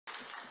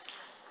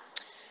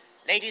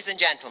Ladies and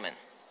gentlemen,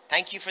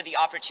 thank you for the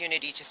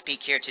opportunity to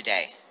speak here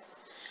today.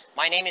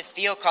 My name is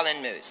Theo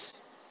Cullen-Mouze.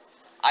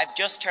 I've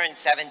just turned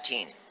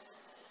 17.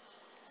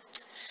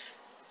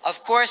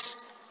 Of course,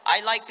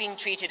 I like being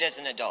treated as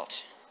an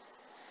adult,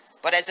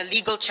 but as a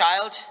legal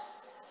child,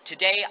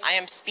 today I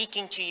am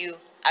speaking to you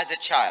as a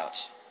child.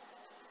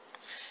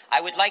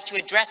 I would like to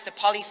address the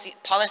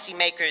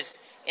policymakers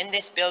in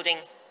this building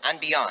and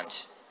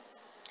beyond.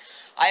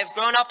 I have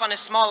grown up on a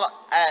small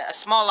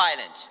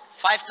island,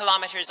 5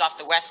 kilometers off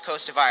the west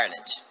coast of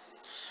Ireland.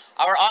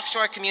 Our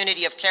offshore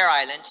community of Clare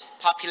Island,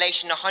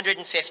 population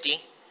 150,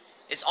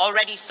 is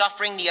already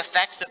suffering the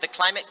effects of the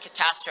climate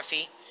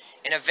catastrophe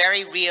in a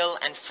very real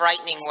and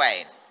frightening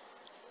way.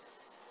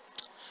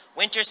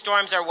 Winter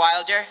storms are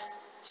wilder,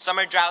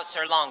 summer droughts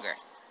are longer.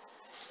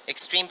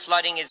 Extreme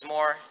flooding is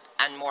more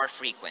and more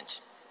frequent.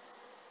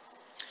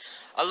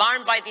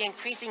 Alarmed by the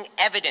increasing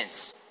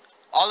evidence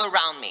all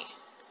around me,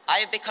 I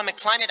have become a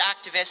climate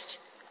activist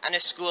and a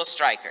school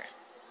striker.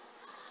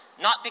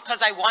 Not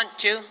because I want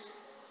to,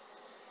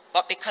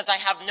 but because I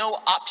have no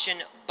option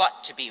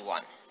but to be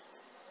one.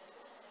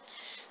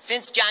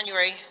 Since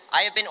January,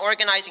 I have been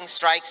organizing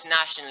strikes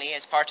nationally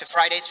as part of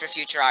Fridays for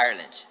Future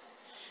Ireland,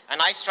 and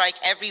I strike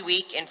every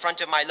week in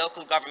front of my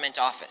local government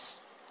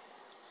office.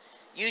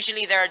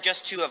 Usually there are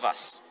just 2 of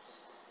us,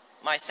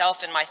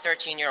 myself and my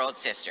 13-year-old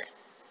sister.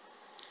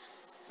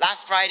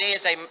 Last Friday,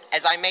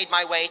 as I made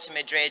my way to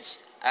Madrid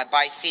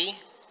by sea,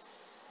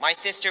 my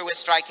sister was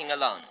striking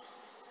alone.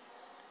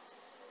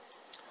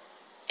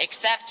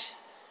 Except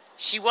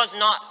she was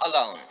not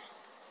alone.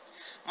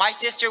 My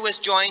sister was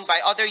joined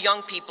by other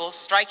young people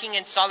striking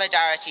in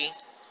solidarity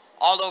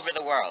all over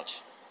the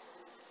world.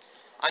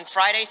 On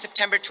Friday,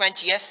 September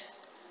 20th,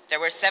 there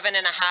were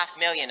 7.5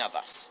 million of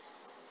us.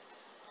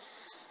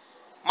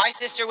 My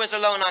sister was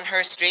alone on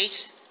her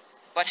street,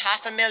 but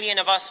 500,000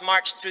 of us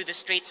marched through the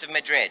streets of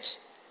Madrid,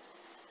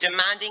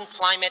 demanding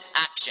climate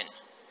action.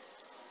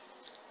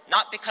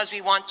 Not because we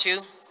want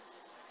to,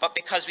 but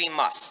because we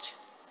must.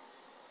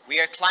 We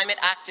are climate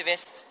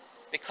activists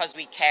because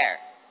we care.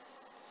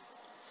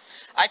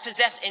 I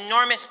possess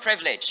enormous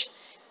privilege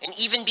in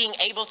even being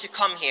able to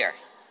come here,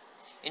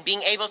 in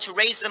being able to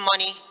raise the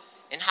money,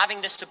 in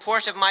having the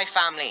support of my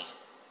family.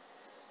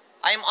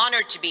 I am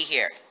honored to be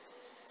here,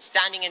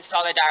 standing in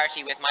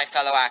solidarity with my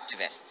fellow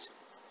activists.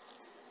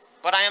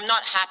 But I am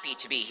not happy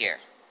to be here.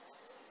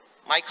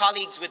 My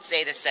colleagues would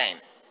say the same.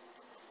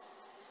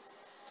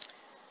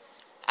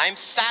 I am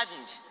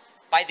saddened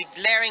by the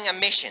glaring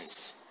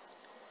omissions.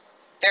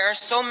 There are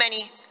so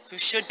many who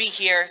should be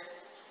here,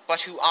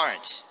 but who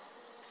aren't.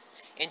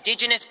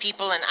 Indigenous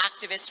people and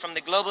activists from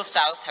the Global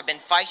South have been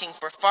fighting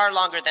for far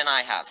longer than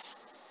I have,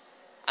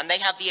 and they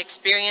have the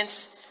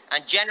experience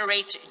and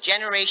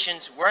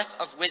generations worth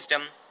of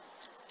wisdom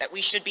that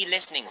we should be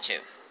listening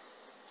to.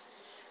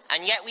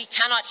 And yet we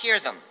cannot hear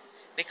them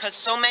because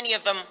so many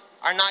of them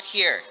are not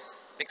here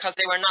because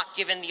they were not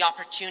given the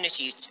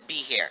opportunity to be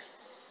here.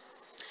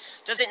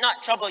 Does it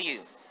not trouble you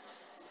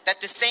that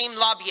the same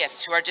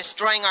lobbyists who are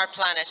destroying our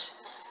planet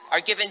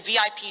are given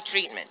VIP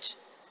treatment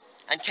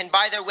and can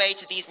buy their way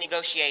to these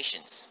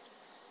negotiations?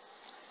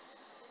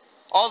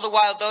 All the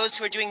while, those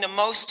who are doing the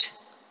most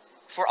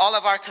for all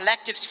of our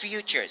collective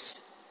futures,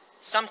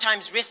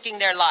 sometimes risking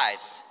their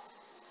lives,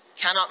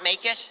 cannot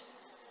make it?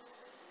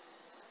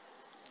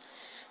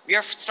 We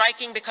are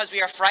striking because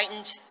we are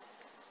frightened,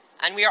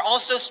 and we are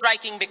also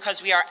striking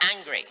because we are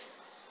angry.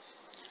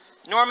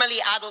 Normally,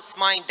 adults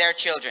mind their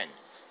children.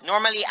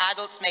 Normally,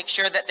 adults make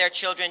sure that their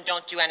children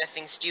don't do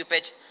anything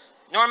stupid.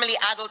 Normally,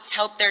 adults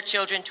help their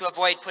children to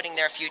avoid putting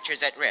their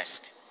futures at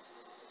risk.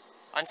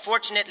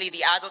 Unfortunately,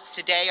 the adults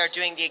today are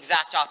doing the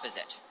exact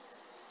opposite.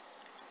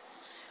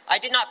 I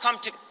did not come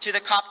to the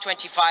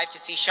COP25 to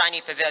see shiny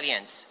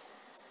pavilions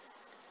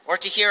or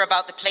to hear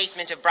about the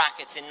placement of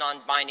brackets in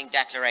non-binding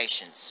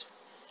declarations,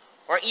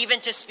 or even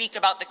to speak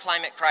about the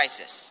climate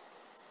crisis.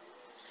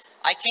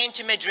 I came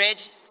to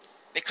Madrid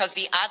because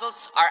the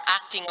adults are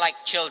acting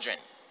like children.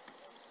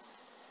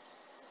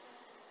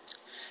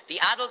 The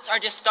adults are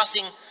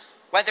discussing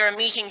whether a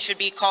meeting should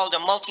be called a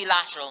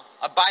multilateral,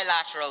 a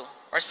bilateral,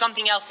 or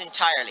something else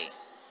entirely,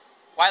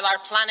 while our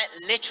planet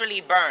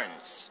literally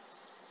burns.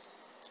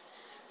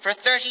 For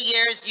 30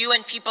 years, you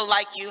and people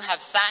like you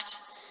have sat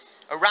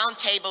around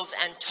tables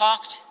and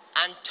talked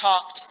and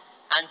talked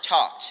and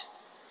talked.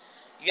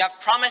 You have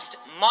promised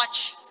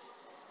much,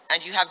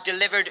 and you have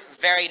delivered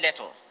very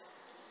little.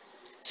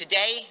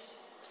 Today,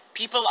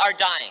 people are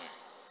dying.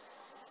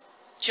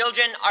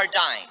 Children are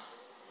dying.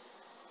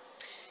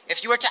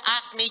 If you were to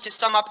ask me to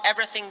sum up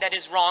everything that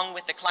is wrong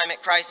with the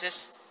climate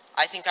crisis,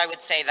 I think I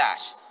would say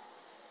that.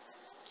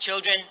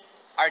 Children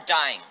are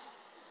dying.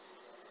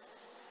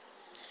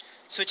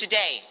 So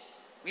today,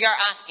 we are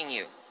asking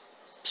you,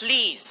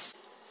 please,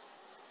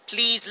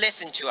 please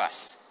listen to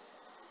us.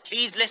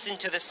 Please listen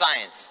to the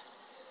science.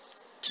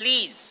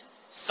 Please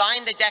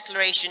sign the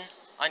Declaration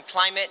on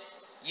Climate,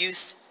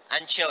 Youth,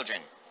 and Children.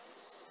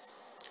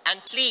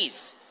 And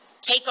please,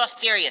 take us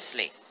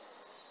seriously.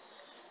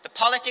 The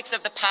politics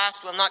of the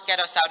past will not get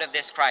us out of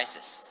this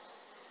crisis.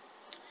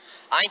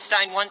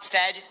 Einstein once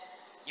said,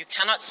 "You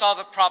cannot solve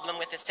a problem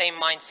with the same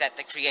mindset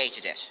that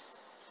created it."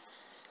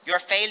 Your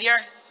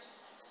failure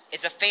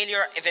is a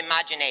failure of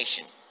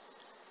imagination.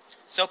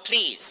 So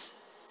please,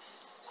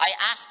 I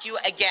ask you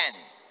again,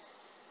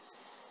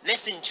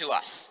 listen to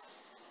us.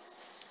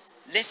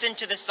 Listen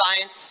to the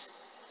science,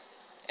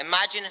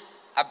 imagine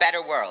a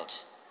better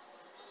world,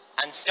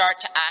 and start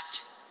to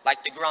act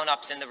like the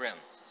grown-ups in the room.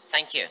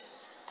 Thank you.